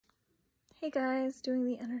Hey guys, doing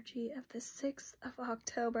the energy of the 6th of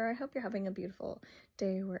October. I hope you're having a beautiful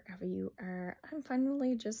day wherever you are. I'm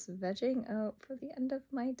finally just vegging out for the end of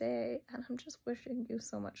my day, and I'm just wishing you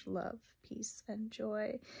so much love, peace, and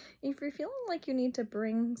joy. If you're feeling like you need to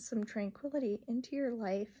bring some tranquility into your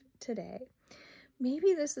life today,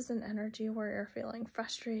 maybe this is an energy where you're feeling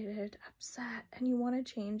frustrated, upset, and you want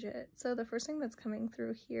to change it. So the first thing that's coming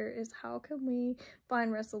through here is, how can we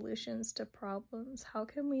find resolutions to problems? How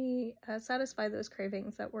can we satisfy those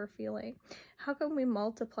cravings that we're feeling? How can we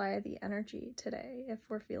multiply the energy today? If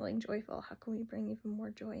we're feeling joyful, how can we bring even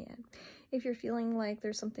more joy in? If you're feeling like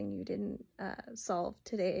there's something you didn't solve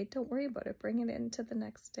today, don't worry about it. Bring it into the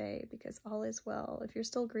next day, because all is well. If you're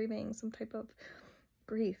still grieving some type of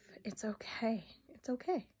grief, it's okay. It's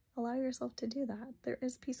okay. Allow yourself to do that. There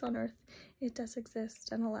is peace on earth. It does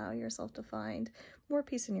exist, and allow yourself to find more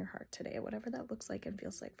peace in your heart today, whatever that looks like and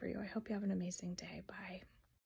feels like for you. I hope you have an amazing day. Bye.